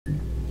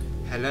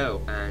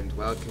Hello and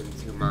welcome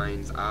to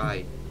Mind's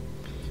Eye.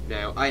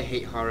 Now, I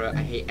hate horror,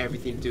 I hate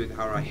everything to do with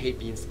horror, I hate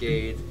being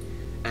scared,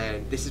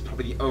 and this is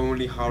probably the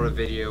only horror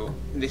video,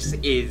 this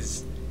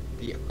is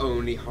the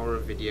only horror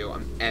video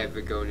I'm ever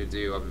going to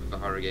do of a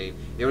horror game.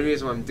 The only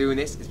reason why I'm doing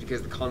this is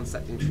because the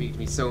concept intrigued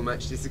me so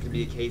much. This is going to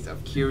be a case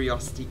of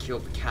curiosity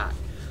killed the cat,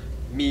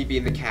 me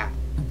being the cat.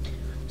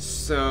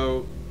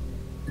 So,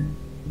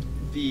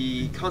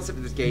 the concept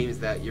of this game is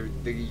that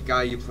the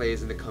guy you play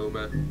is in a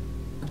coma,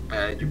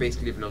 and you're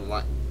basically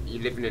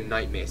living in a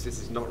nightmare. So this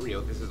is not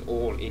real. This is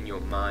all in your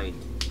mind.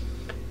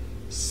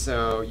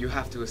 So you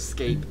have to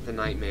escape the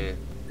nightmare.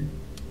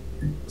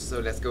 So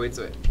let's go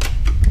into it.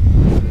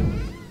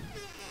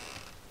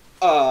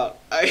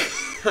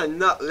 I'm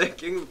not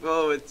looking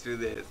forward to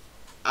this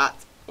at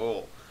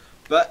all,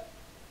 but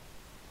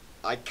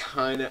I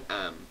kind of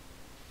am.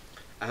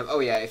 Oh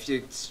yeah, if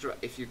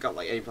you've got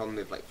like any problem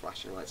with like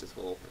flashing lights at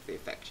all, if they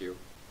affect you,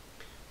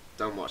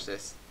 don't watch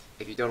this.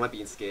 If you don't like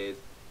being scared,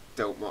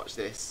 don't watch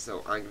this.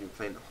 So I'm gonna be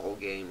playing the whole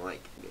game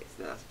like this.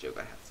 No, that's a joke.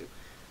 I have to.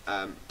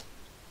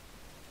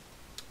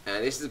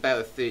 And this is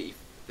about a 30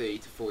 to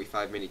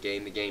 45 minute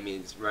game. The game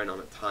is run on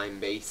a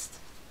time-based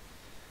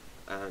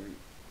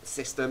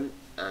system.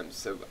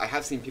 So I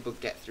have seen people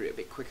get through it a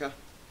bit quicker,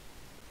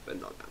 but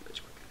not that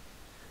much quicker.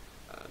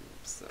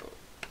 So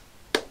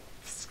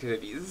it's gonna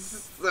be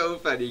so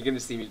funny. You're gonna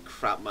see me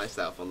crap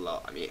myself a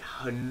lot. I mean,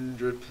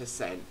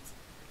 100%.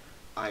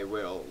 I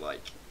will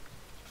like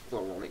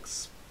full on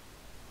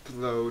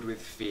explode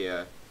with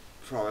fear,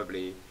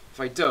 probably. If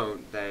I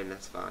don't, then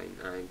that's fine.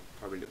 I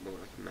probably look more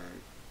like a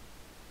man.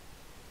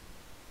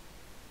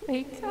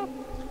 Wake up.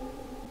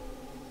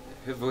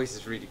 Her voice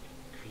is really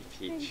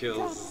creepy. Wake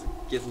Chills.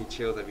 up. Gives me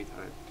chills every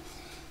time.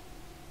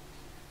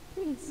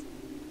 Please.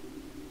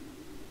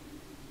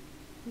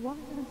 Why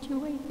aren't you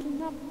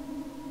waking up?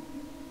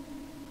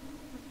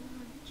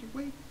 You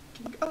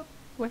waking up?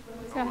 Wake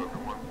up.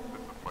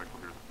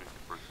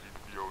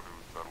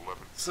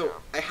 So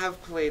I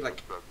have played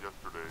like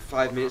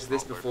 5 minutes of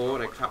this before,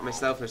 and I crapped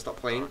myself and I stopped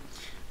playing.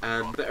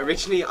 But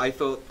originally I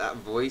thought that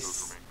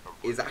voice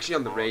is actually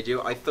on the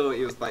radio. I thought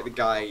it was like the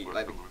guy,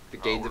 like the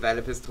game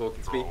developers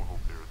talking to me.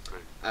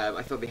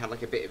 I thought they had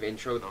like a bit of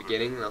intro at the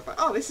beginning, and I was like,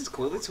 oh, this is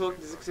cool. They're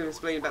talking, they're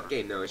explaining about the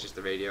game. No, it's just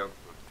the radio.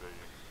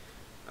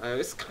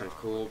 It's kind of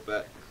cool,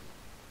 but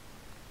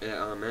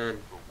oh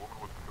man.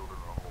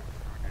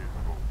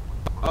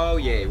 Oh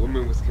yeah,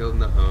 woman was killed in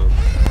the home.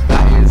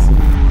 That is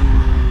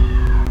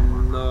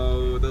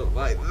no, don't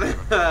like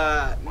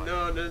that.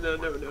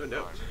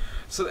 No.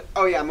 So,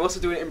 oh yeah, I'm also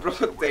doing it in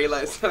broad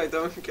daylight, so I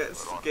don't get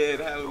scared.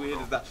 How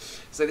weird is that?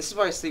 So this is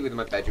why I sleep with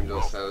my bedroom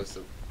door closed. So,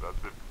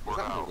 is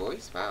that my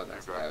voice? Wow,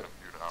 that's loud.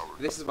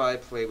 This is why I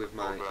play with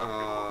my.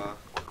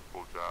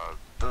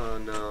 Oh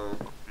no.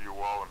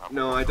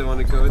 No, I don't want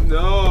to go.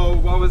 No,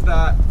 what was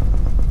that?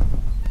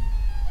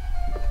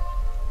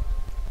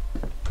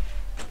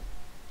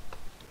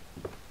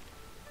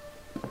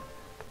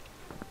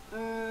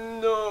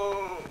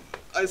 No.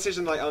 I switched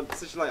the light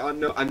on.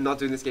 No, I'm not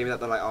doing this game without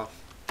the light off.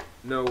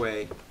 No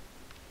way.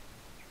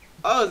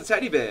 Oh, the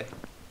teddy bear.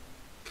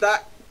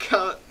 That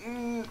can't.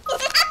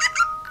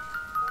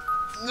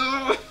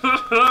 No.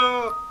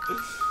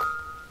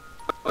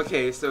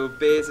 Okay, so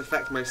bears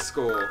affect my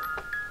score.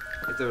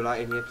 Is there a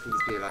light in here? Please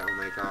be a light. Oh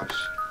my gosh.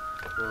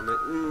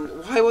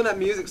 Why won't that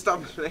music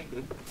stop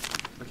playing?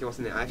 Okay, what's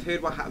in it? I've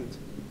heard what happened.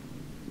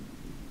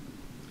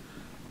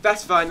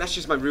 That's fine. That's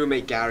just my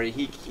roommate Gary.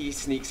 He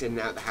sneaks in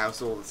and out of the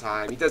house all the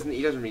time. He doesn't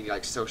really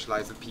like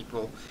socialize with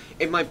people.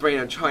 In my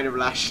brain, I'm trying to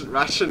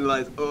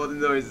rationalize all the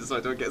noises so I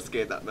don't get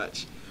scared that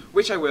much,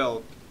 which I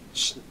will.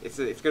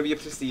 It's gonna be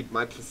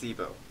my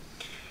placebo.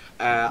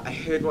 I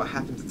heard what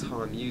happened to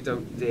Tom. You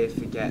don't dare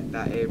forget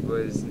that it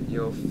was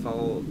your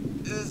fault.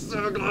 It's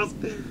so close.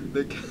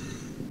 The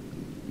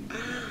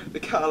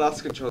car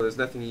lost control. There's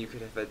nothing you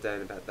could have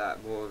done about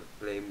that. More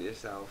blame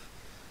yourself.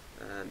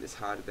 As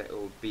hard as it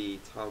will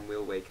be, Tom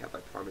will wake up, I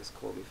promise.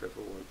 Call me if you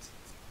ever want to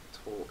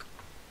talk.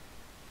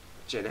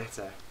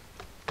 Janetta.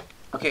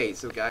 Okay,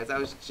 so guys, that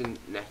was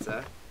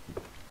Janetta.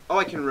 Oh,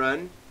 I can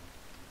run.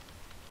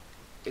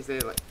 Is there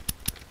like...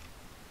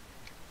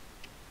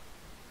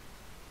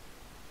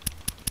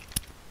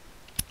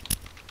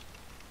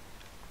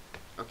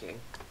 Okay.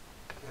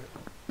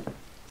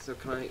 So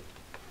can I...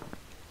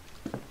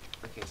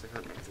 Okay, so I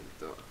can't exit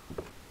the door.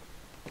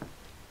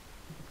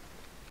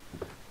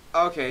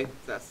 Okay,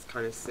 that's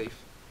kind of safe.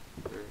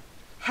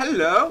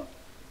 Hello?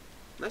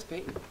 Nice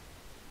painting.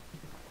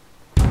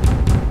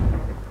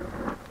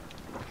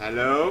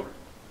 Hello?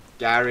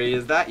 Gary,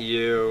 is that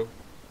you?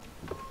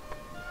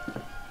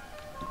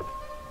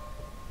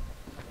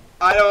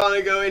 I don't want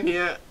to go in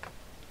here.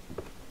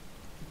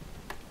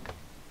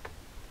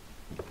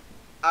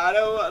 I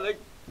don't want to...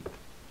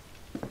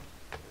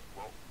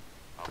 Well,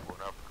 I'm going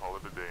to have to call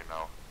it a day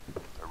now.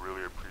 I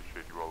really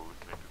appreciate you all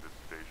listening to this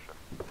station.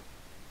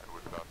 And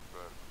with that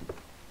said...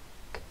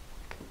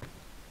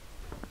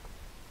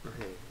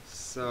 Okay,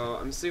 so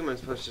I'm assuming I'm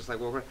supposed to just like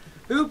walk around.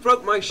 Who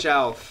broke my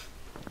shelf?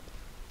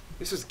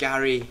 This was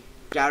Gary.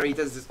 Gary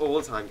does this all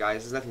the time,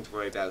 guys. There's nothing to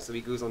worry about. So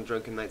he goes on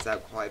drunken nights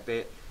out quite a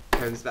bit,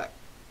 comes back.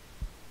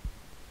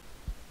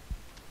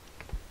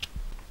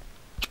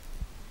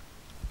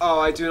 Oh,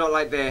 I do not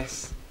like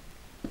this.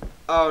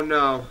 Oh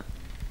no.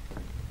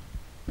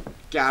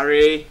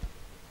 Gary.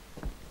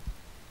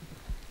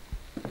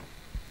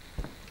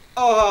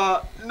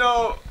 Oh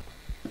no.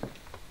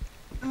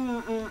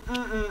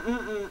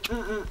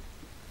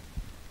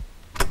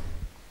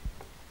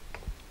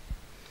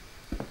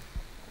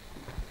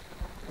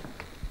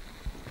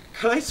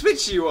 Can I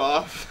switch you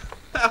off?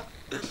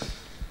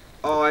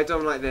 Oh, I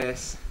don't like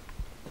this.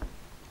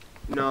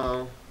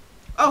 No.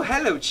 Oh,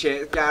 hello,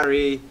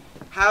 Gary.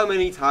 How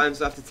many times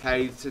do I have to tell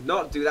you to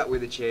not do that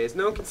with the chairs?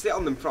 No one can sit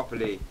on them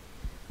properly.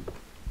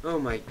 Oh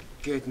my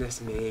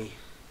goodness me.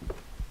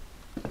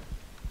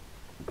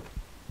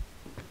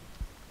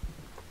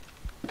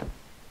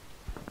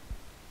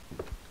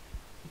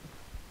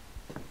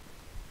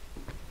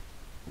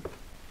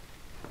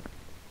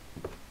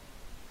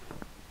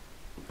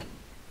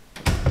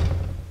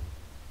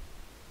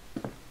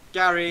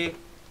 Gary!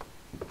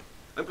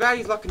 I'm glad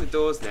he's locking the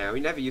doors now.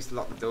 He never used to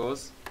lock the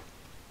doors.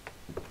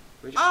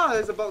 Ah,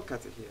 there's a bolt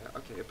cutter here.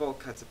 Okay, a bolt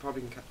cutter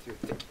probably can cut through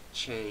a thick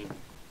chain.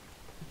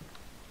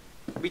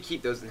 We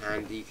keep those in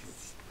handy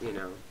because, you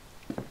know.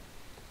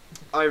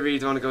 I really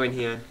don't want to go in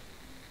here.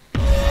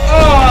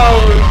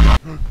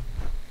 Oh!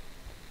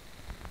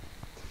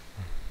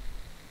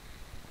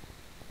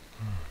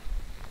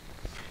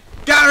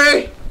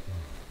 Gary!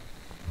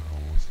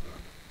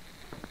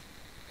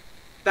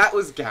 That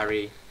was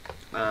Gary.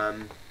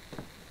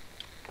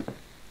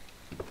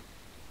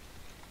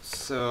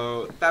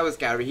 So that was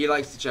Gary. He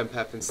likes to jump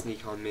up and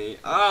sneak on me.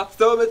 Ah,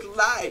 so much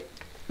light.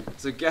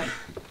 So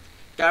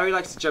Gary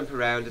likes to jump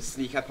around and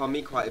sneak up on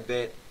me quite a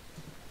bit.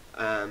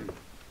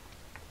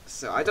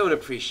 So I don't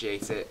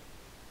appreciate it.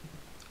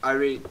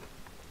 I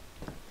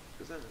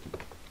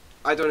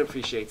don't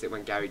appreciate it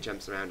when Gary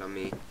jumps around on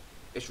me.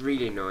 It's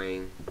really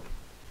annoying.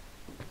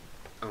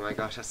 Oh my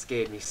gosh, that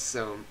scared me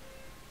so.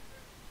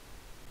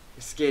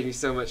 It scared me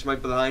so much. My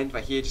blind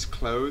right here just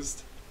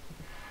closed.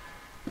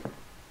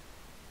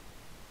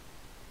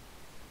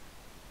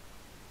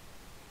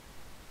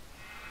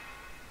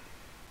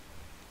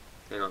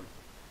 Hang on.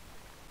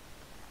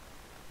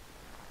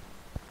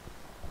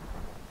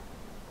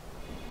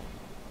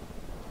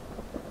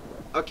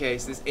 Okay,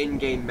 so this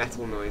in-game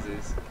metal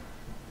noises.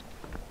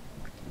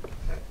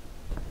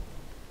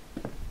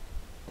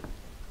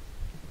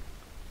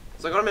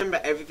 So I gotta remember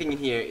everything in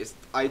here is.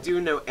 I do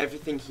know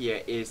everything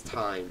here is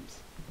timed.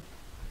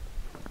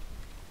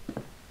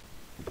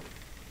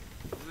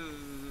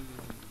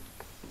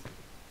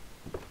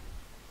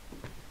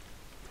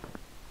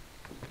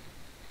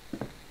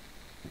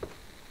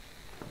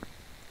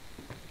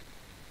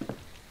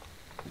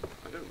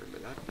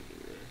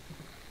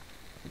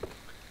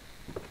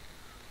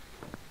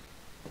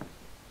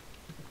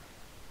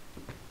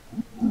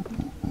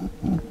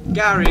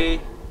 Gary!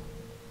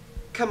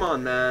 Come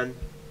on, man.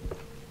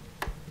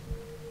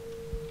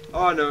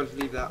 Oh no,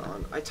 leave that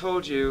on. I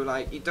told you,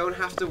 like, you don't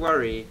have to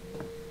worry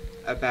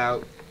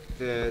about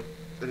the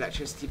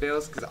electricity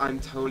bills, because I'm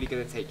totally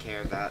going to take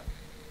care of that.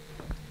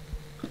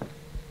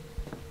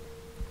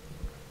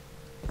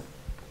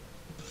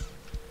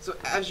 So,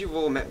 as you've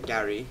all met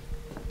Gary,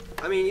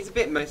 I mean, he's a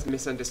bit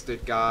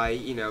misunderstood guy,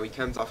 you know, he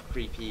comes off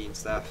creepy and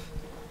stuff.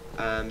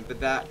 But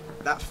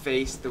that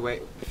face,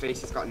 the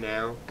face he's got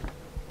now,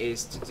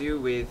 is to do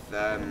with,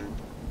 I'm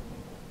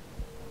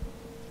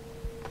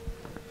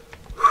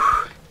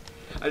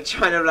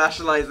trying to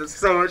rationalize this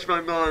so much my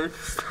mind.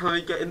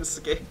 I'm getting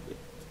scared.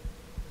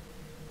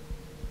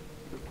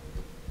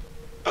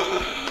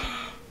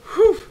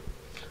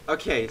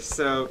 Okay,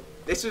 so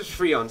this was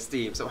free on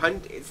Steam, so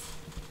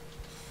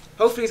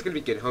hopefully it's gonna be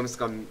good. Home's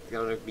gonna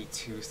be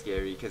too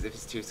scary, because if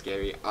it's too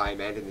scary,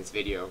 I'm ending this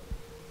video.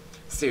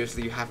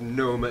 Seriously, you have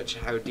no much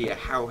idea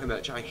how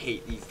much I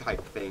hate these type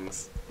of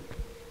things.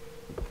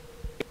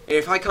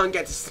 If I can't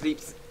get to sleep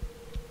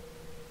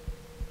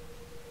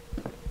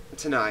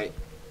tonight,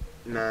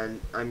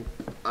 man, I'm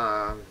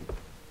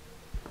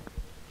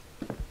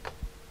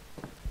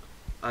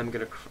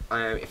gonna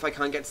if I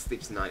can't get to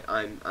sleep tonight,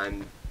 I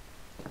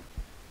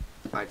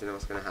don't know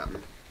what's gonna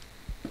happen.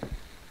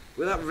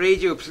 Will that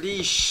radio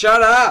please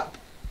shut up?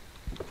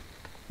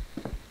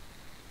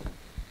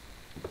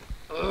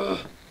 Ugh.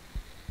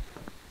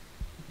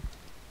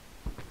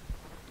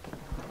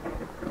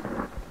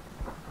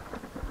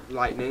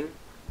 Lightning.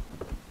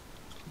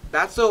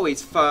 That's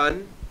always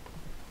fun.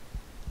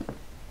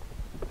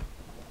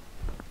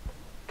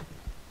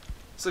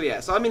 So yeah,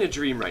 so I'm in a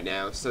dream right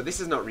now, so this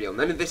is not real.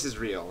 None of this is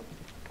real.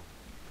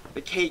 The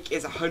cake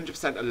is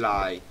 100% a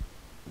lie.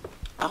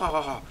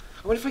 Oh,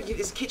 I wonder if I can get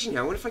this kitchen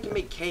here. I wonder if I can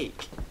make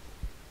cake.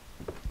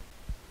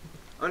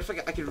 I wonder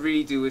if I could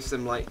really do with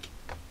some, like,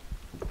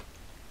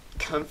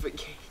 comfort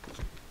cake.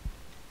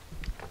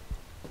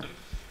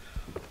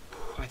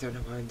 I don't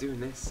know why I'm doing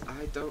this.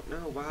 I don't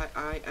know why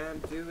I am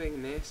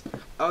doing this.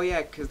 Oh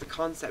yeah, because the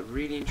concept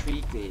really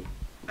intrigued me.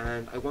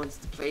 and I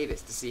wanted to play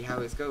this to see how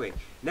it's going.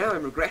 Now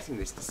I'm regretting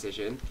this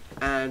decision,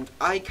 and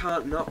I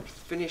can't not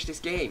finish this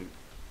game.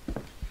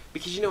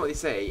 Because you know what they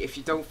say, if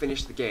you don't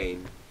finish the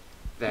game,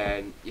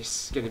 then you're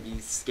going to be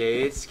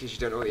scared because you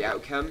don't know the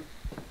outcome.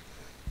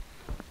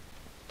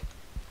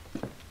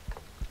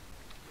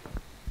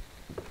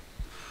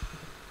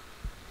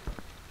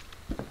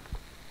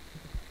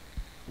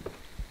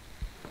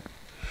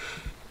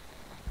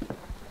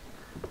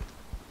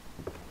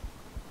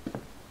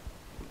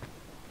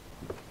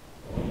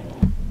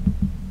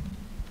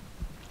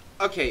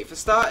 Okay, for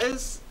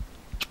starters,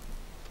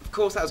 of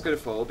course that was going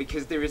to fall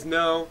because there is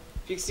no,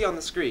 if you can see on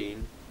the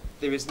screen,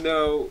 there is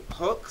no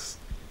hooks.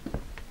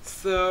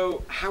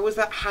 So, how is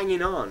that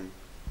hanging on?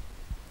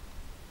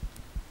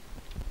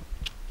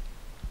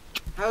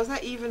 How is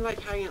that even like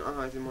hanging on?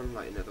 Oh, I didn't want to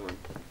light another one.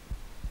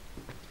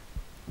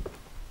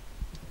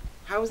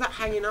 How is that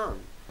hanging on?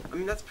 I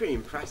mean, that's pretty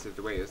impressive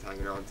the way it was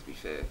hanging on, to be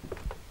fair.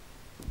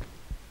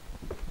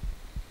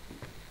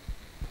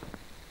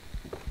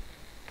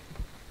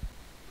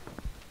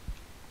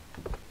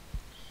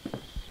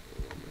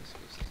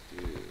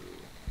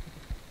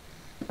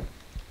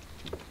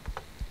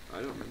 I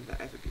don't remember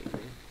that ever being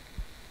there.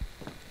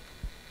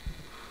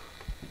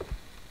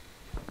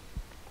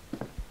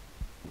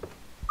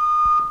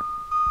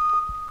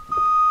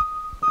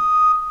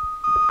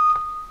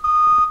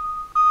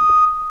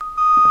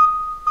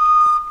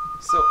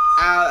 So,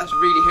 that's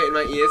really hurting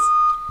my ears.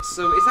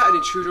 So, is that an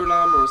intruder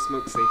alarm or a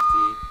smoke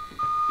safety?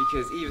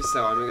 Because either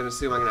so, I'm going to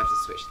assume I'm going to have to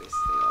switch this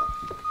thing off.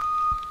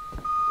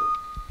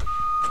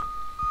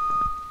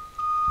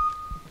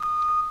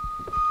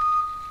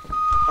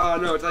 Oh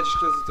no, did I just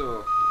close the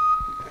door?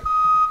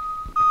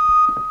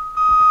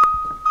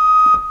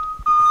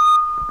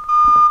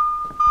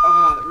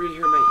 Ah, that really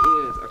hurt my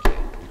ears. Okay.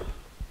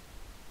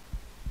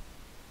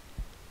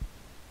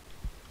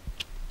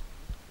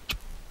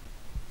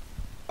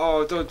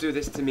 Oh, don't do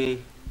this to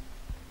me.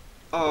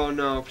 Oh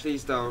no,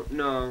 please don't.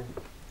 No.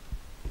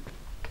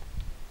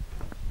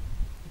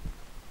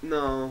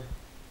 No.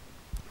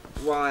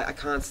 Why? I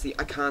can't see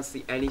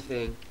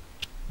anything.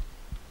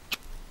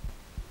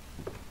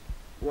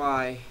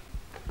 Why?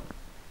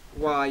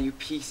 Why, you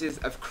pieces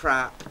of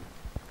crap?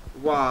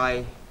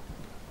 Why?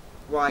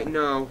 Why?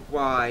 No,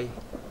 why?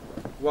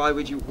 Why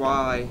would you?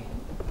 Why?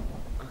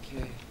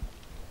 Okay.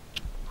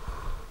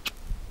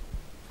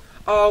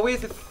 Oh,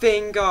 where's the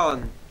thing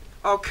gone?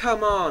 Oh,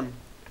 come on.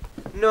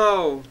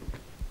 No.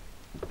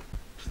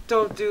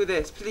 Don't do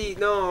this, please,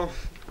 no.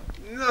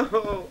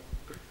 No.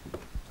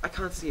 I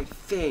can't see a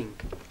thing.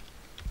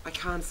 I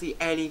can't see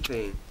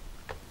anything.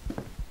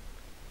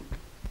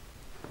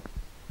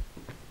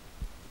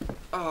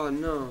 Oh,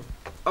 no.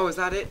 Oh, is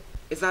that it?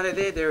 Is that it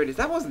there? There it is.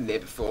 That wasn't there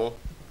before.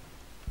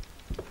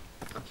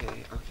 Okay,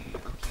 okay,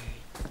 okay.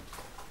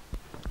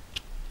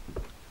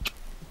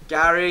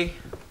 Gary.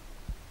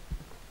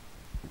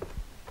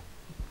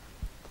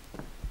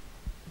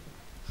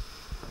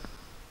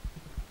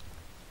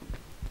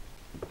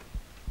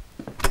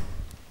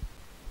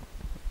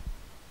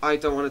 I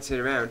don't want to turn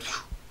around.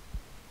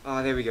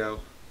 Ah, there we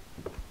go.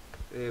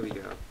 There we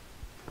go.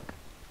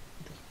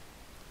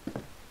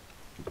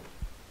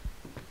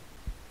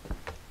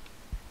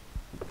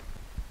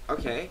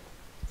 Okay.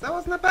 So that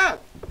wasn't that bad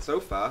so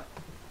far.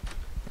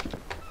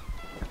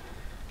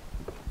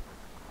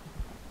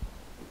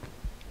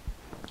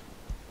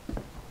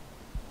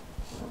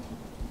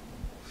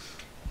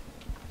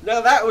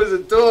 Now that was a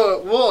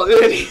door wall,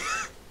 really.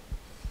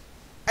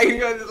 I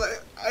don't want to,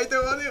 I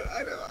don't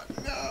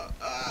want, no.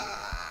 Ah.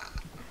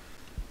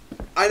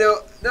 I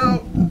don't,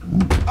 no.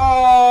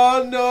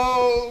 Oh,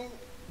 no.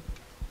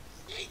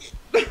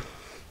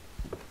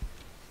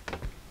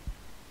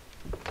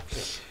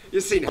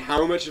 You've seen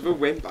how much of a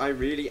wimp I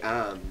really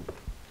am.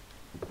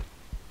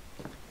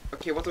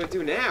 Okay, what do I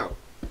do now?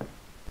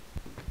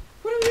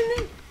 What do I do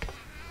now?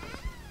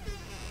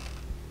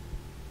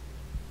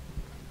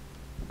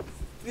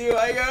 Do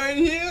I go in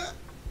here?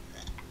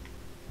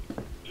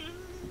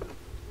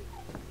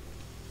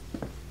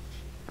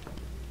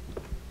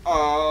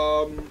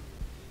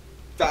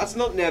 That's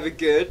not never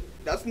good.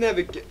 That's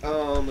never good.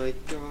 Oh my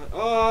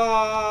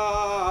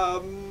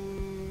god.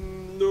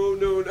 No,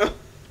 no, no.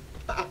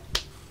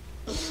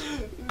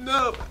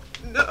 No,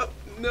 no,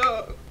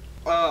 no.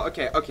 Oh,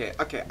 okay, okay,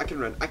 okay. I can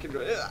run. I can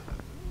run.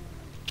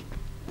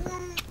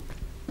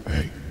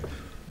 Hey.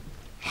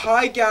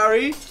 Hi,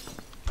 Gary.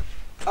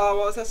 Oh,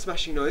 what was that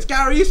smashing noise?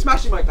 Gary, you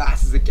smashing my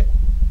glasses again.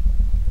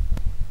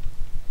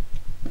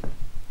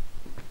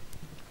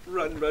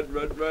 Run, run,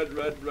 run, run,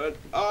 run, run.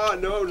 Oh,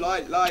 no,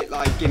 light, light,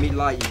 light. Give me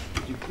light.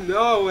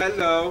 No,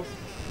 hello.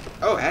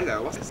 Oh,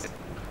 hello. What's this?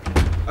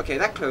 Okay,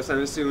 that close.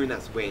 I'm assuming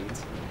that's wind.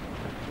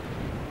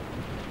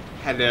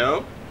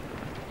 Hello?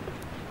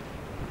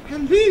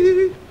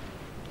 Hello?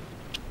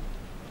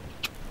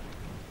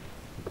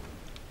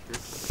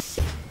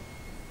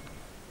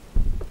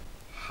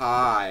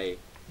 Hi.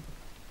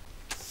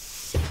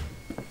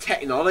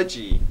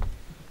 Technology.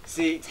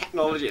 See,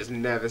 technology is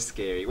never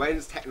scary. When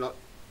is technology...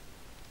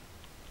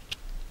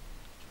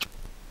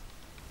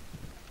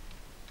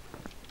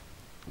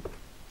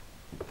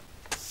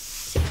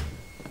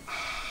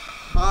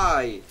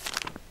 die.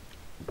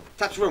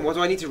 Attach room, what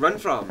do I need to run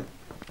from?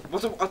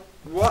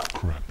 What?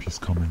 Crap, he's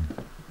coming.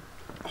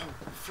 Oh,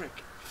 frick.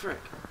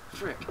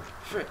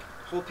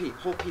 Hold P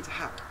to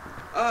hack.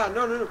 Ah,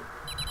 no.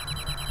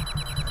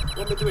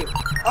 What am I doing?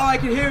 Oh, I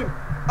can hear him.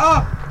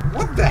 Ah,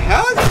 what the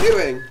hell is he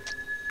doing?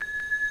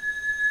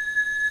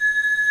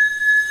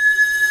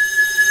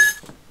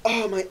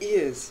 Oh, my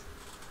ears.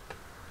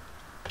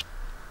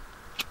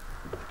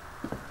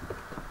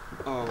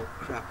 Oh,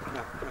 crap.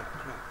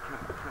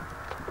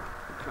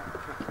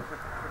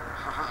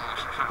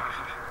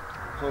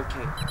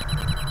 Okay.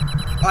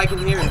 Oh, I can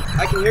hear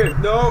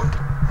him. No!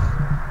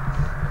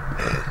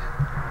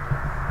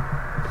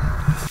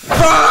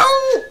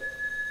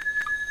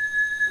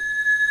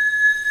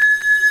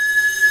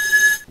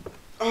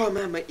 Oh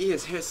man, my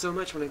ears hurt so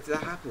much when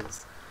that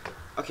happens.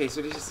 Okay,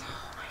 so this is...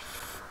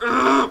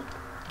 Oh,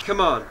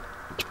 come on,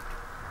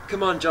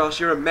 Josh,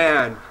 you're a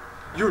man.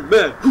 Okay,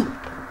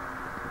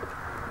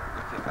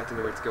 I don't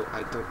know where to go.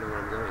 I don't know where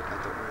I'm going.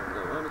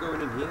 I'm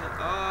going in here.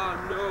 Oh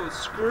no,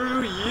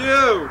 screw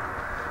you!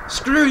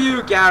 Screw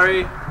you,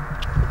 Gary!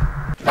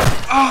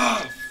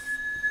 Oh!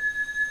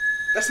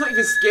 That's not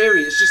even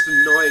scary, it's just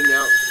annoying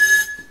now.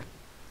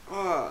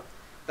 Oh,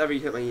 that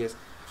really hurt my ears.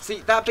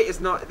 See, that bit is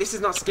not, this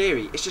is not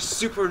scary, it's just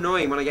super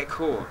annoying when I get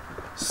caught.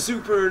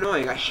 Super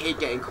annoying, I hate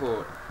getting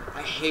caught.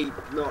 I hate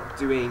not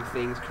doing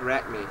things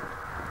correctly.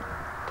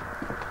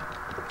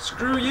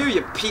 Screw you,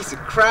 you piece of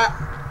crap!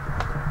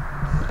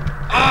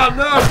 Oh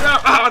no!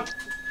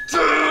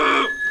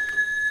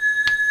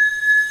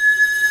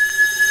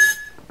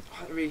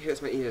 Oh, it really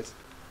hurts my ears.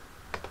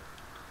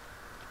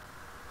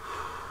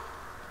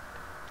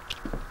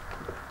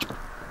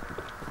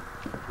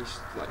 He's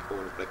like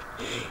all like,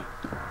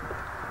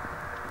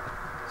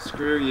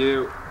 screw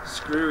you.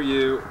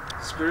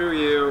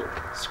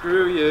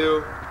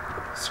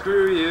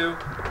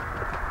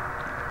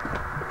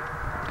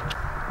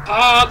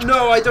 Ah,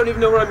 no, I don't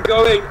even know where I'm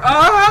going.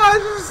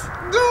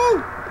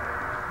 No.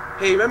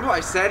 Hey, remember what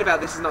I said about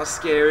this is not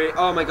scary?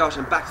 Oh my gosh,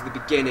 I'm back to the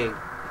beginning.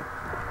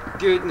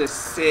 Goodness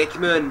sake,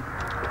 man.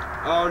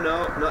 Oh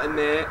no, not in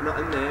there.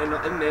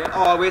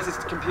 Oh, where's this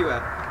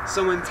computer?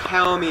 Someone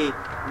tell me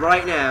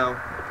right now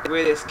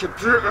where this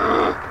computer...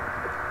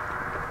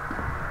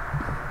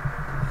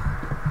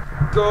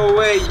 Go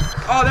away.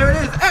 Oh, there it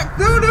is.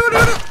 No.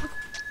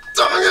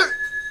 Dang it.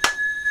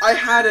 I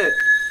had it.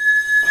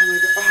 Oh my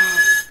god. Oh.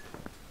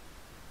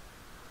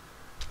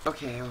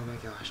 Okay, oh my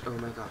gosh.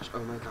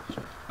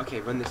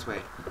 Okay, run this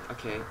way.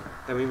 Okay,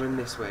 then we run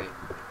this way.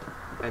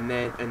 And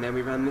then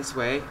we run this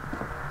way.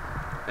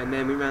 And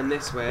then we run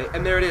this way.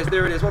 And there it is.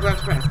 What do I have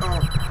to press?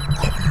 Oh.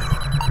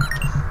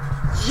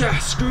 Yeah,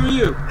 screw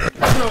you.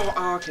 No,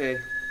 oh, okay.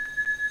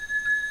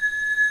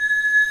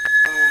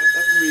 Oh,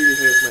 that really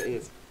hurts my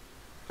ears.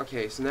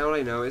 Okay, so now all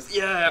I know is,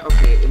 yeah,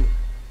 okay.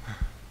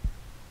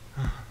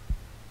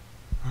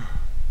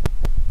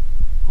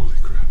 Holy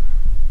crap.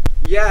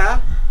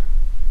 Yeah.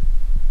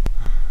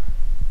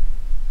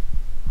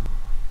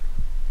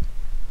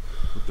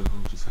 What the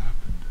hell just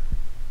happened?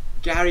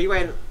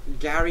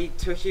 Gary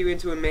took you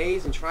into a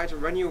maze and tried to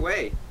run you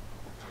away.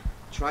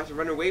 Tried to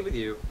run away with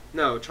you.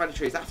 No, tried to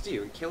chase after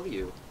you and kill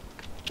you.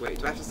 Wait,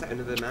 do I have to set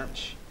another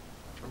match?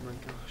 Oh my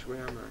gosh,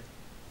 where am I?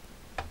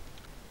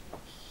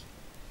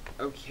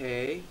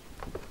 Okay.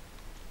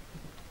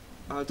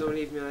 Oh, don't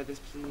leave me like this,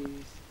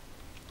 please.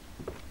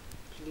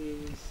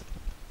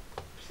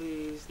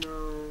 Please,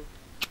 no.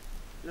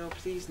 No,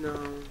 please, no.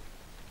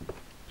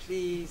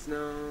 Please,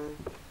 no.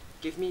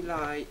 Give me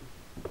light.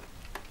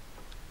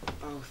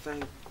 Oh,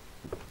 thank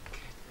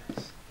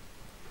goodness.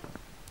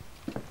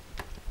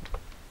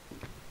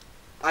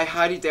 I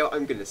highly doubt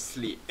I'm gonna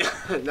sleep.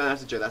 No,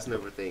 that's a joke, that's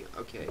another thing.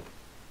 Okay.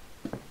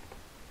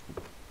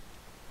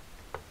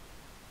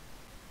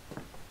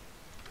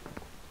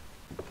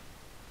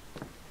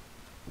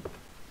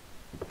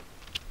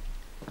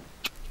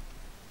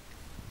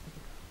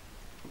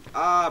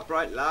 Ah,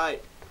 bright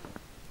light.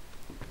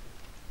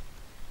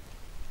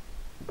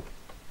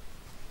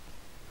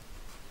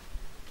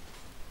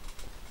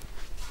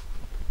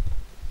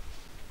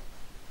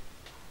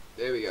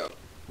 There we go.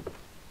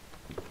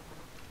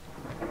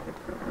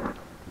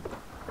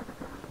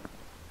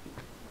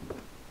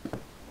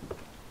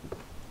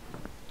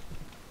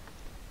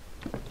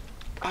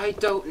 I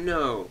don't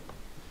know.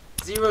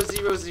 0,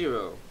 0,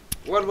 0.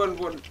 1, 1,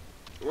 1,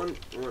 1,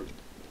 1.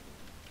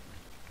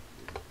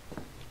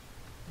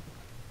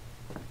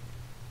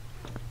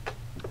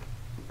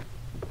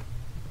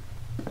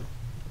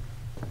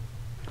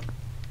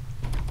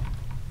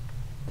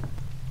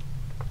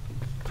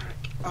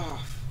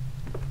 Off.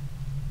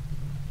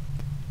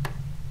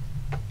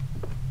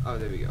 Oh,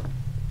 there we go.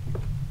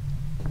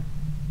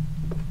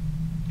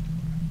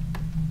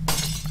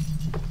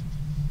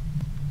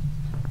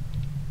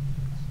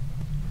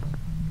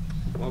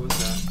 What was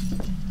that?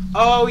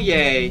 Oh,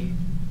 yay.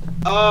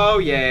 Oh,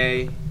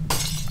 yay.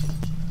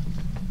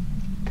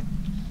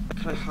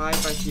 Can I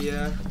hide by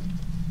here?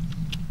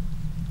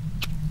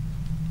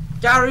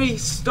 Gary,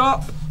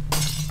 stop!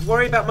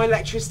 Worry about my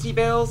electricity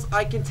bills.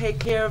 I can take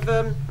care of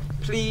them.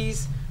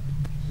 Please.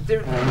 The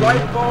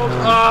light bulbs.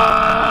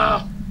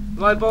 Ah!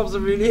 Light bulbs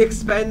are really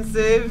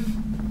expensive.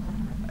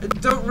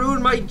 Don't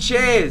ruin my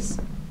chairs.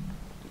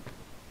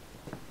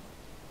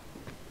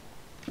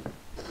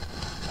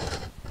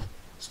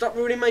 Stop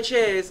ruining my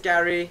chairs,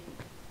 Gary.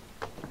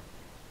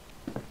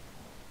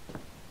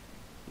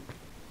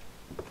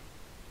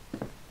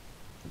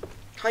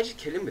 Can I just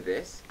kill him with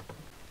this?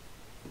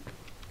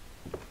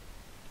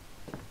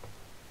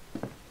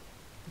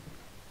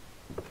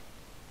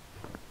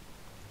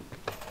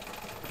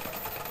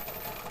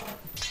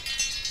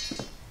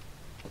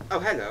 Oh,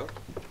 hello.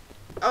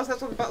 Oh, so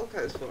that's what the battle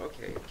card is for.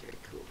 Okay,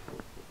 cool.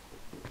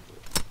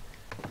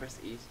 Press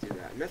E to do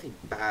that. Nothing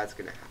bad's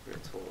gonna happen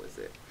at all, is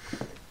it?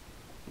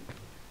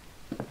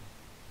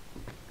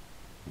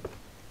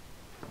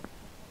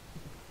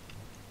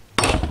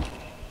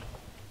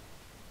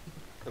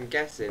 I'm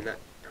guessing that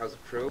has a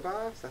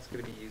crowbar, so that's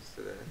gonna be used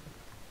for the...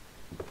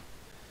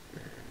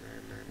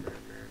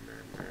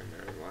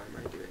 Why am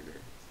I doing this?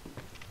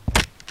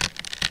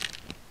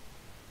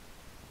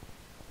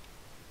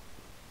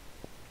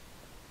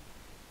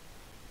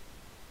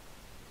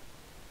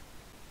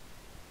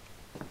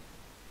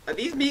 Are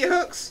these meat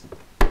hooks?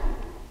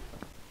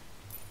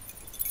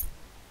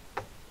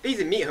 These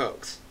are meat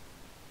hooks.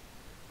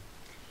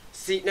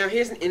 See, now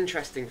here's an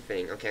interesting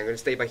thing. Okay, I'm going to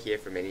stay by here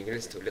for a minute. You're going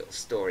to listen to a little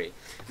story.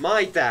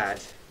 My dad,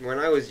 when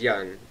I was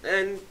young,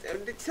 and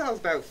until I was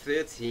about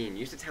 13,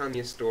 used to tell me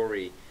a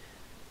story,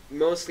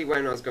 mostly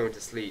when I was going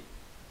to sleep.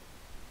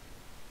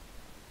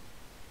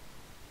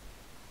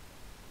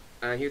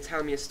 He would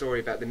tell me a story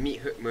about the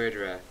meat hook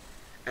murderer.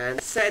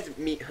 And said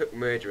meat hook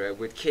murderer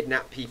would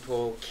kidnap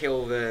people,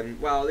 kill them.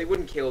 Well, he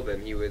wouldn't kill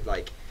them. He would,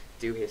 like,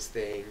 do his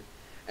thing.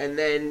 And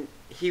then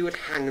he would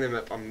hang them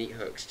up on meat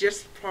hooks.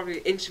 Just probably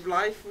an inch of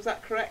life, was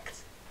that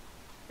correct?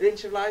 An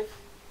inch of life?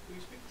 Who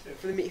you speak to?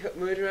 For the meat hook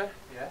murderer?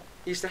 Yeah.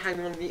 He used to hang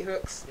them on meat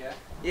hooks? Yeah.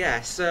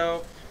 Yeah,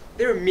 so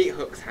there are meat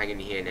hooks hanging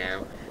here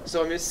now.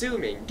 So I'm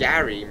assuming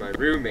Gary, my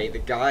roommate, the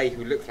guy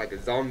who looks like a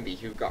zombie,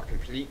 who got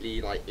completely,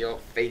 like, your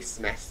face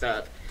messed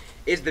up,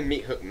 is the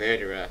meat hook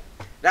murderer.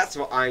 That's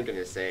what I'm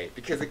gonna say,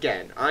 because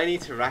again, I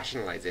need to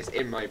rationalize this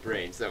in my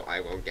brain so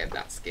I won't get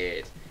that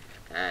scared.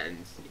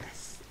 And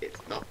yes, it's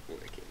not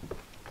working.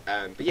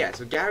 But yeah,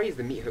 so Gary is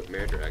the meat hook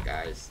murderer,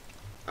 guys.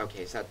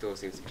 Okay, so that door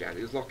seems to be jammed.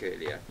 It was locked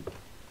earlier.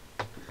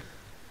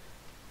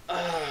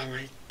 Oh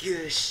my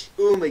gosh.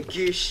 Oh my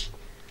gosh.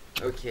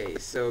 Okay,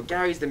 so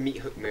Gary's the meat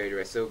hook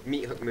murderer. So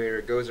meat hook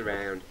murderer goes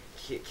around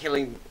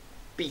killing,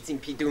 beating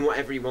people, doing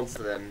whatever he wants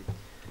to them,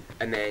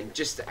 and then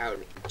just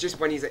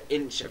when he's an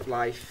inch of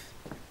life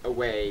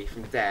away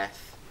from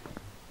death,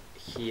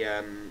 he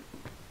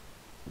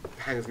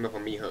hangs them up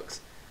on meat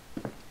hooks.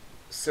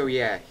 So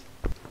yeah.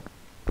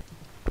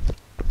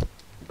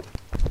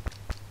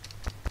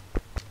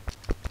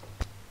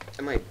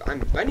 I'm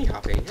bunny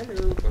hopping.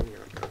 Hello, bunny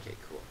hopping. Okay,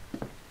 cool.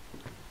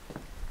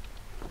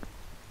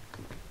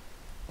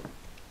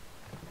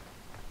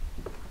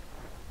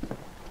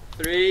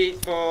 Three,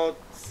 4,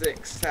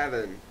 6,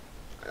 7.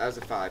 That was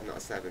a 5, not a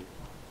 7.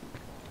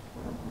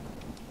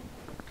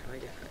 Can I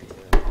get out of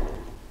here?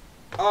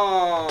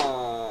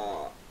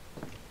 Oh!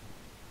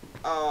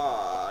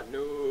 Oh,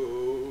 no!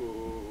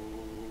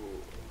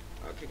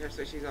 Okay, can I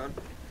switch these on?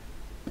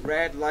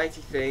 Red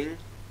lighty thing.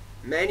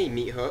 Many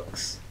meat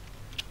hooks.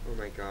 Oh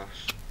my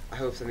gosh. I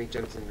hope something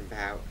jumps in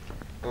about.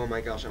 Oh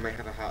my gosh, I might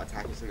have a heart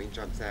attack if something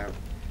jumps out.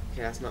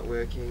 Okay, that's not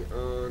working.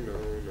 Oh no,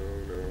 no,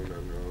 no, no,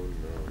 no,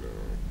 no, no.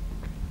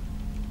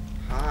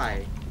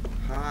 Hi.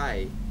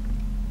 Hi.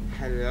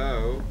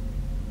 Hello.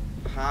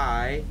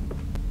 Hi.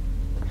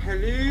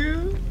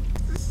 Hello?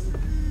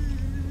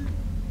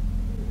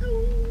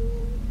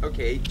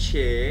 Okay,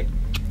 chair.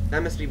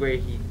 That must be where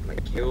he,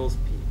 like, kills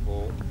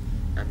people.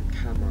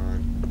 Come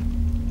on.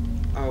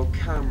 Oh,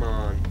 come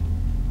on.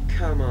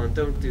 Come on,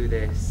 don't do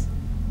this.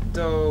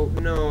 Don't,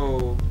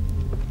 no.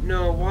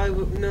 No, why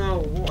would,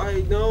 no,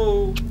 why,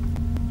 no.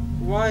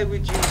 Why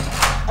would you,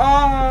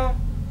 ah!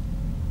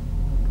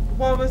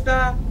 What was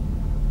that?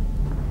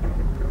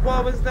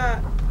 What was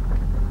that?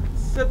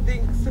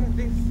 Something,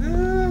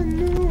 no.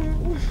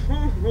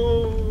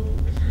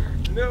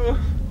 No.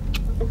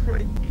 Oh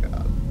my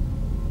god.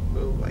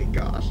 Oh my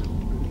gosh,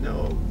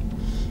 no.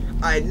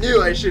 I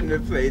knew I shouldn't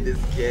have played this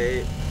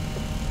game.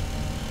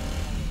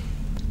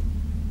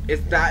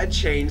 Is that a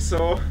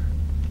chainsaw?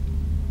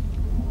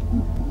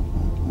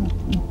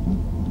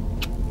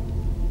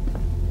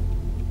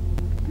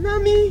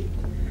 Mommy!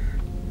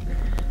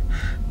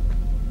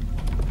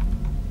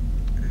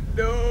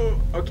 No!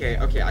 Okay,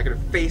 I gotta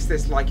face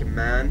this like a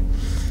man.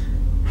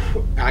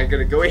 I'm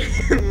gonna go in,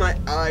 my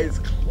eyes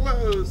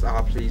closed. Ah,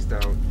 oh, please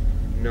don't.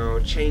 No,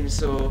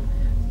 chainsaw.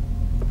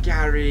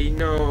 Gary,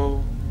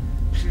 no.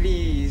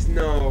 Please,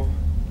 no.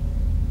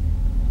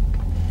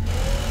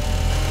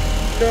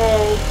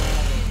 No.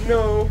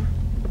 No.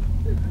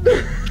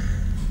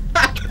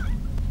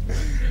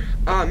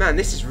 Oh man,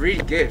 this is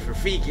really good for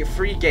free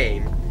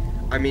game.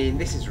 I mean,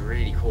 this is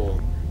really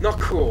cool. Not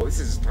cool, this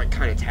is like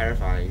kind of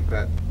terrifying,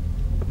 but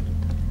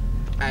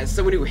as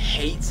someone who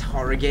hates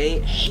horror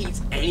game,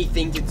 hates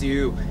anything to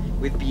do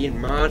with being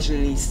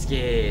marginally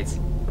scared.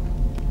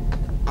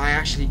 I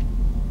actually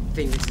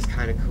think this is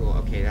kind of cool.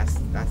 Okay, that's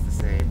the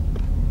same.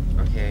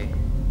 Okay.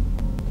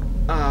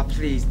 Ah,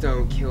 please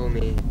don't kill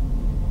me.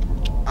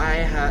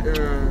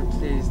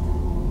 Please.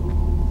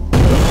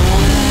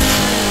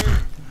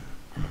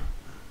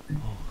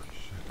 Holy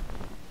shit.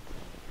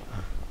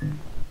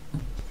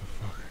 What the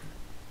fuck?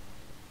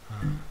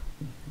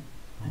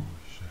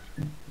 Holy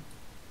shit.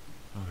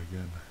 Not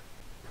again.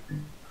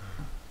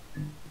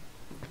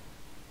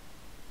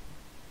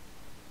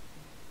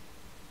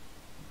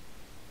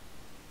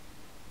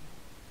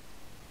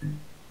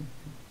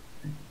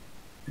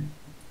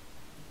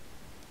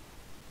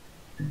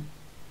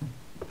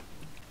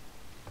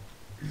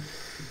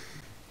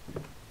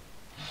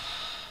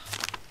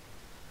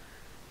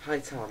 Hi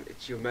Tom,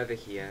 it's your mother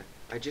here.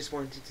 I just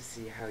wanted to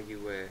see how you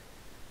were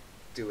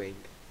doing.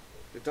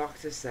 The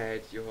doctor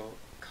said your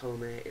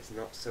coma is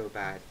not so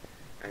bad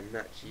and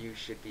that you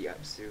should be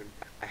up soon.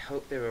 I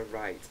hope they were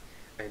right,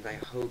 and I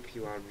hope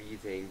you are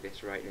reading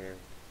this right now.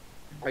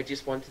 I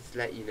just wanted to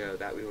let you know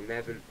that we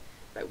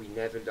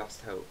never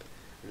lost hope.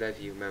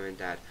 Love you, Mum and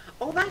Dad.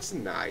 Oh, that's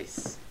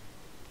nice.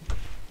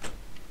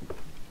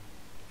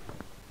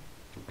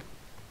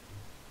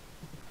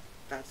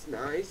 That's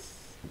nice.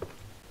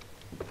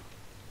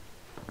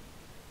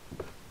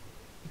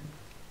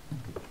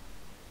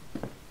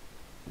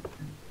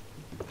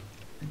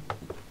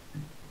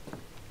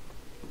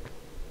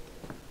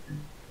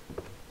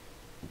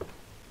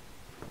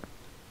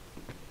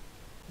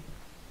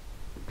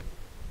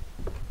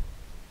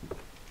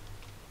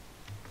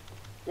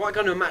 What, I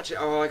got no matches?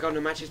 Oh, I got no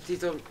matches. Please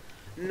don't.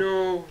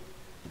 No.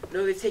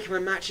 No, they're taking my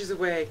matches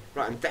away.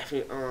 Right, I'm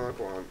definitely. Oh,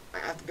 go on. I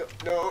have to go.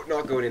 No,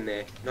 not going in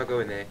there. Not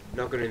going there.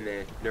 Not going in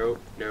there. No,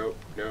 no,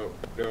 no,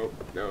 no,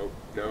 no,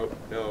 no,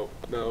 no,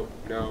 no,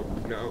 no,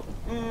 no.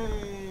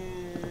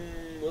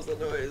 What's the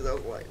noise? That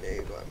was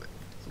lightning.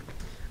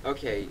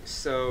 Okay,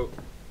 so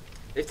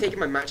they've taken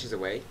my matches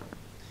away.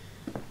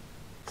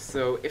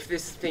 So if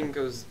this thing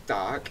goes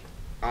dark,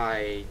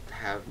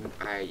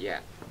 yeah.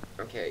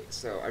 Okay,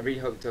 so I really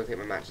hope they don't take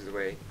my matches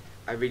away.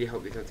 I really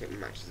hope they don't take my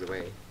matches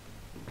away.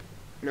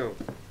 No,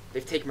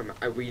 they've taken my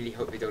I really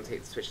hope they don't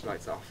switch the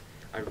lights off.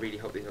 I really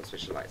hope they don't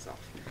switch the lights off.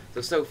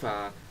 So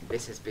far,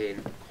 this has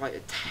been quite a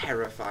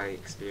terrifying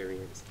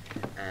experience.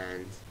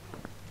 And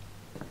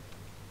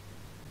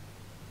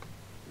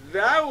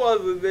that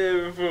wasn't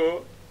there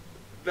before.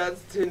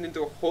 That's turned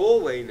into a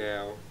hallway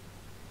now.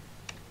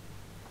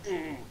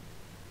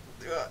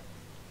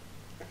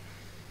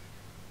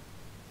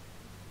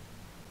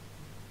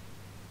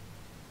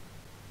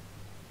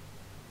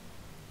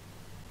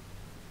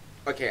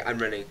 Okay, I'm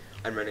running.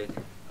 I'm running.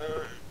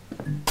 Oh,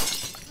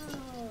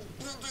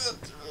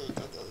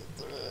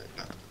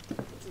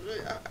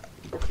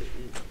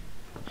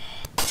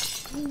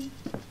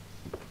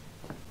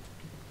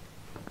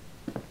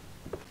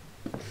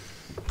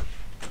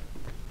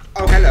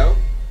 hello.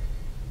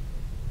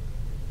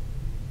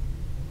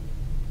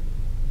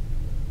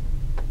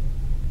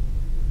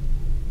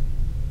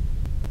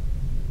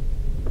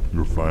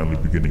 You're finally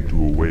beginning to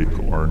awake,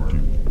 aren't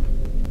you?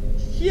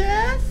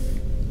 Yes.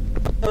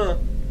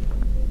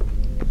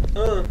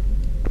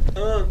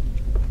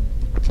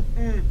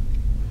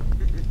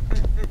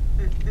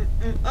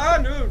 Ah,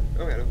 no.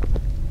 Oh, hello.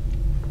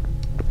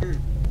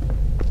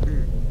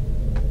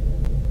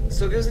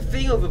 So there's a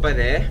thing over by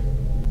there,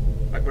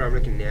 like where I'm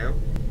looking now.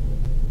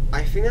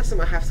 I think that's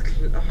something I have to.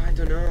 Oh, I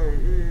don't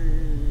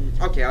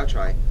know. Okay, I'll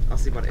try. I'll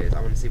see what it is.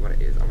 I want to see what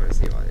it is. I want to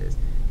see what it is.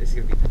 This is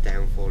gonna be the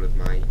downfall of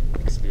my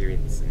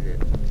experience, and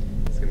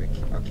it's gonna.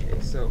 Okay,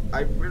 so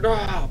I.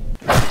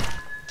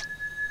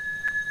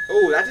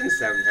 Oh, that didn't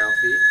sound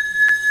healthy.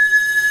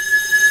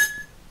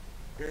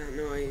 That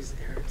noise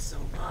hurts so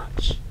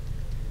much,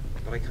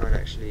 but I can't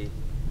actually.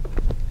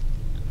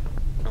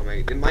 Oh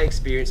my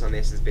experience on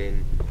this has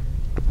been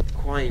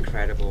quite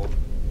incredible.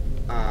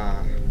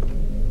 I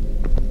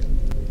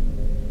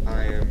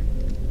am.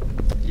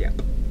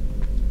 Yep.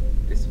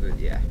 This was,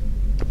 yeah.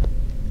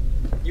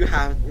 You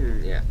have,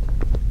 yeah.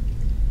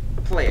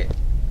 Play it.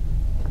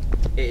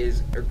 It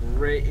is a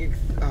great.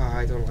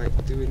 I don't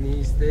like doing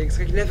these things.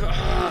 I can never.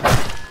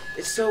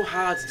 It's so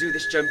hard to do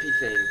this jumpy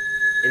thing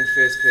in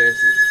first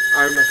person.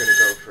 I'm not gonna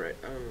go for it.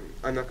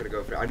 I'm not gonna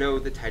go for it. I know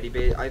the teddy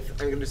bear. I'm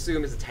gonna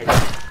assume it's a teddy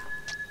bear.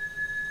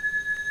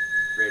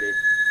 Really.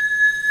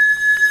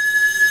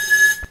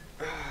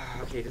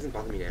 Okay, it doesn't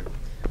bother me now.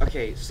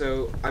 Okay,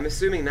 so I'm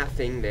assuming that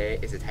thing there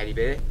is a teddy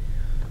bear,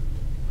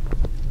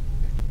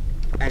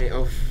 and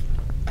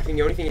I think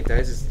the only thing it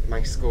does is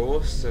my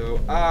score. So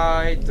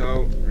I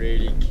don't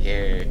really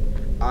care.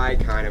 I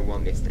kind of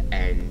want this to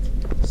end,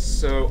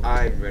 so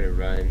I'm gonna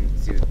run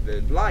to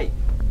the light.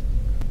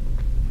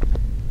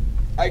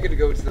 I gotta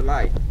go to the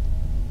light.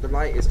 The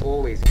light is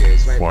always good.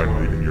 So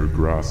Finally in your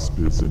grasp,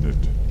 isn't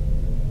it?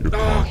 Your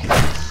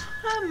conscience.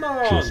 Come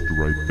on! Just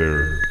right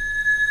there.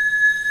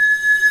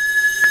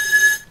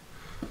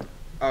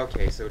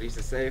 Okay, so at least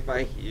to say if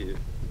I hear.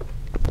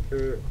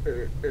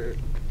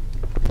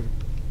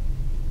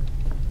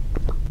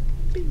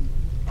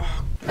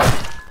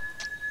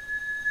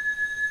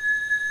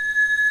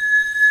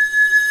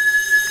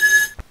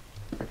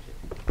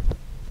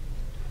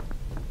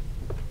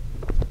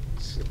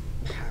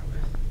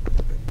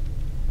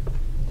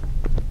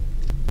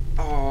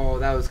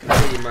 was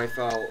completely my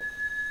fault.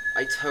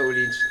 I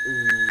totally messed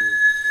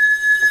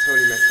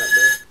up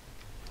there.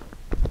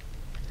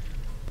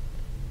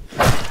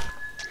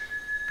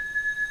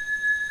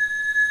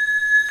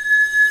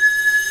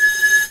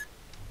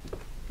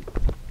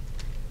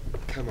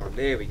 Come on,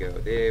 there we go,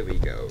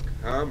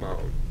 come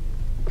on.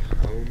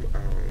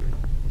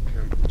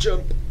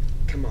 Jump!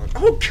 Come on.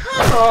 Oh,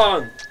 come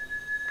on!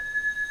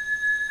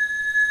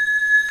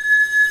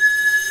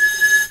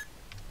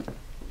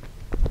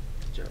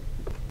 Jump.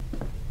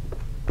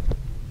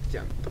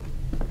 Jump.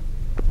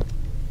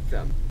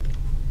 Thump.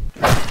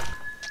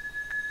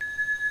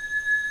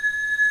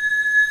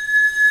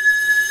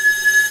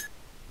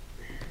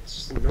 It's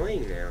just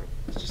annoying now.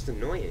 It's just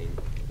annoying.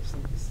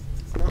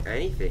 It's not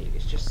anything.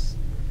 It's just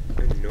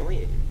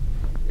annoying.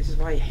 This is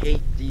why I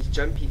hate these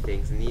jumpy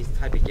things in these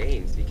type of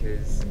games,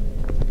 because,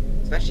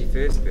 especially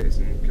first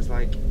person, because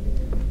like,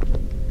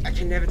 I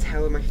can never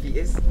tell where my feet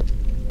is,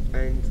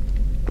 and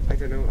I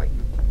don't know, like,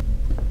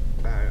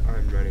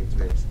 I'm running to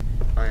this.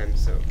 I am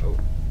so, oh,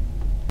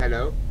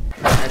 hello?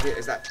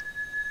 Is that?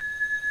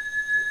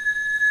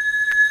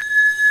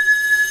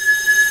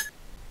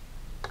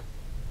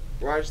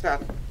 Why is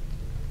that?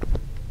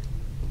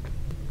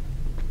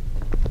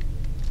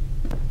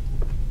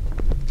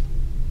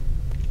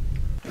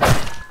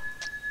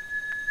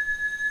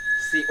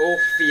 See, all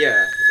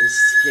fear and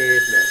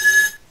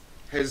scaredness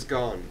has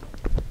gone.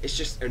 It's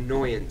just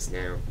annoyance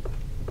now.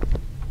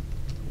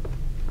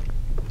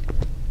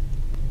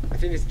 I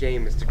think this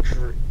game is to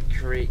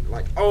create,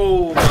 like,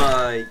 oh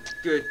my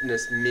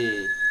goodness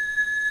me.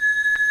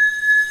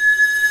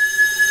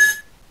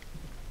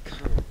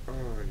 Come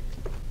on.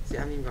 See,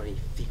 I haven't even got any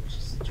feet, which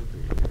is stupid.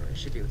 You know, I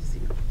should be able to see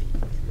my feet.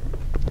 Come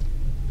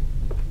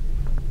on.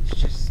 It's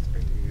just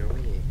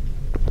annoying.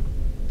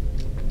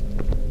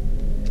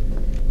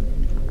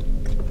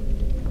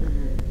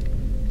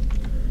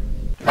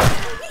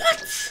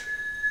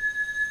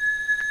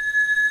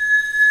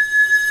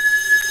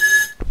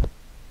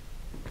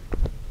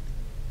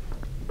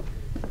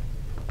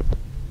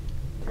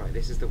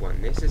 This is the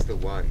one, this is the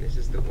one, this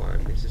is the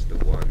one, this is the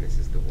one, this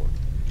is the one.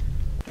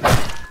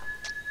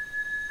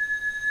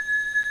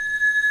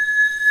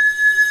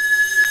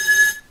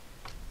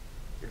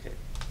 Okay.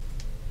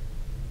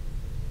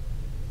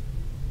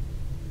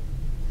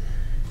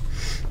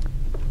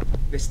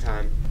 This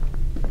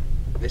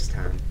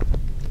time,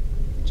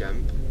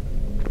 jump,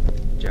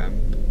 jump.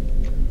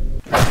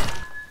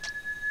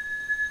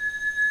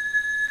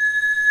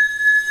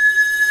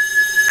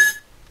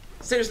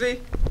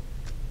 Seriously?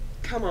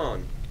 Come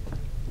on.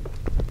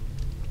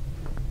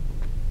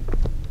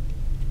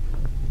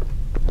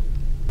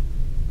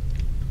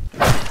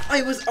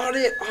 I was on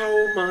it!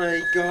 Oh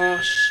my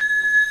gosh!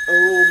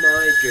 Oh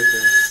my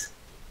goodness.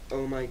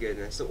 Oh my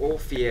goodness. So all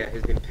fear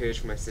has been purged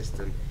from my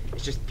system.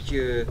 It's just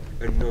pure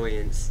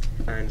annoyance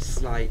and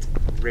slight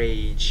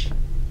rage.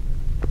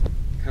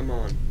 Come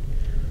on.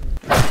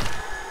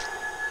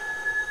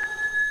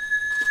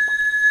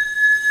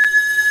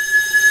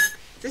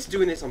 Is this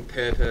doing this on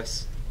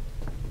purpose?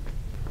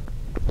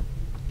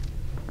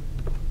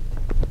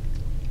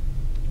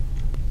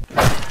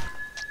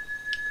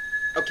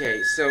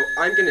 Okay, so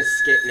I'm gonna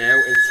skip now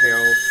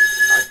until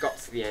I've got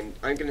to the end.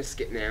 I'm gonna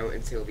skip now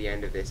until the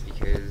end of this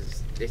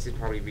because this is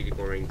probably really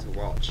boring to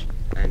watch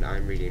and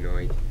I'm really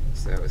annoyed.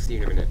 So I'll see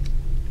you in a minute.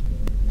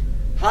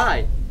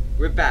 Hi,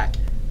 we're back.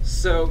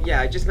 So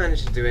yeah, I just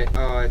managed to do it.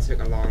 Oh, it took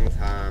a long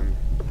time.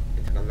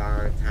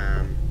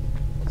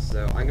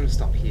 So I'm gonna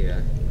stop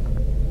here.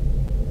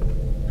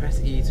 Press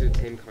E to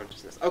attain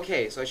consciousness.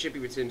 Okay, so I should be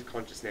returned to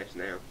consciousness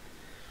now.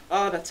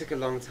 Oh, that took a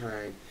long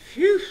time.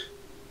 Phew.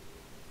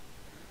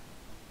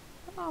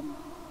 Tom.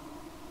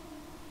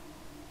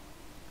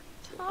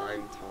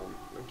 I'm Tom.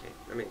 Okay,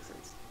 that makes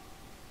sense.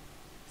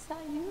 Is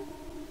that you?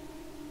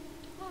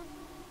 Tom.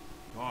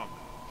 Tom,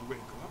 did you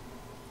wake up?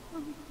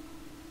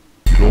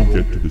 You don't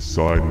get to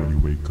decide when you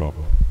wake up.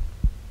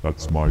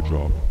 That's my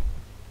job.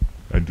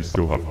 And you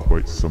still have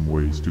quite some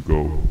ways to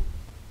go.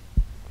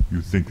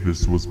 You think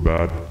this was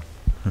bad?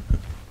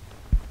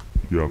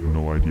 You have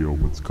no idea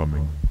what's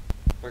coming.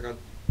 Oh my god.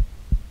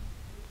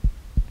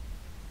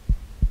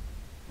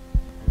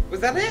 Was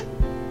that it?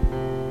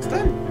 It's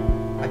done.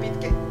 I beat the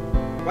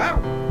game.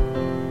 Wow.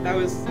 That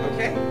was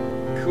okay.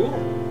 Cool.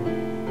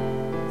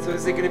 So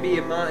is it going to be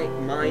a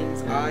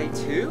Mind's Eye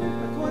 2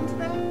 according to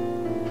that?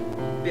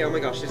 But yeah, oh my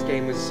gosh, this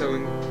game was so...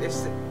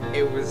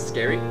 it was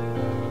scary.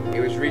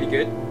 It was really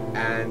good.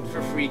 And for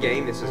a free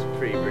game, this was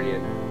pretty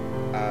brilliant.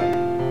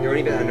 The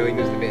only bit that annoyed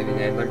me was the bit at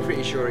the end. I'm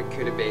pretty sure it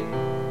could have been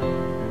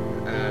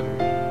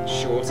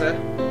shorter.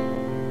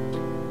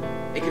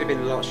 It could have been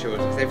a lot shorter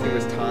because everything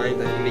was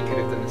timed. I think they could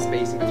have done the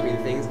spacing between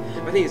things.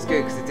 But I think it's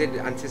good because it did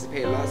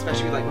anticipate a lot,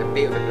 especially with like the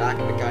bit of the black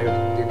and the guy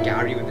with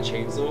Gary with the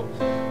chainsaw.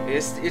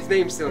 His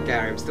name's still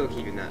Gary. I'm still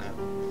keeping that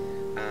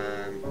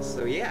up.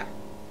 So yeah,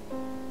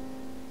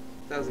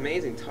 that was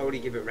amazing. Totally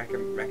give it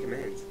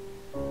recommend.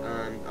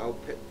 I'll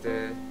put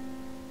the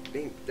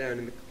link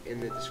down in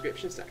the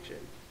description section.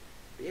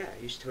 But yeah,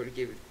 you should totally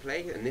give it a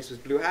play. And this was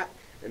Blue Hat.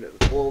 And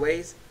as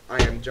always,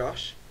 I am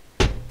Josh.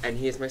 And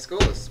here's my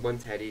scores. 1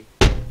 teddy,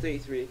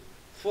 33,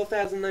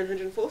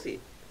 4,940.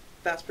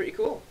 That's pretty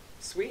cool.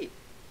 Sweet.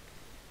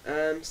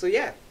 So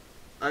yeah,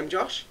 I'm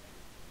Josh.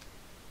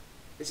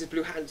 This is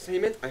Blue Hat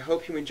Entertainment. I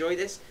hope you enjoyed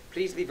this.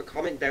 Please leave a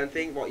comment down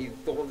saying what you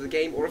thought of the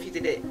game, or if you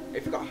did it,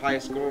 if you got a higher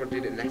score or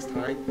did it less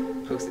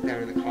time, post it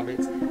down in the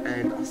comments,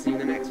 and I'll see you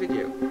in the next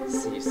video.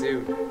 See you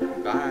soon.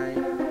 Bye.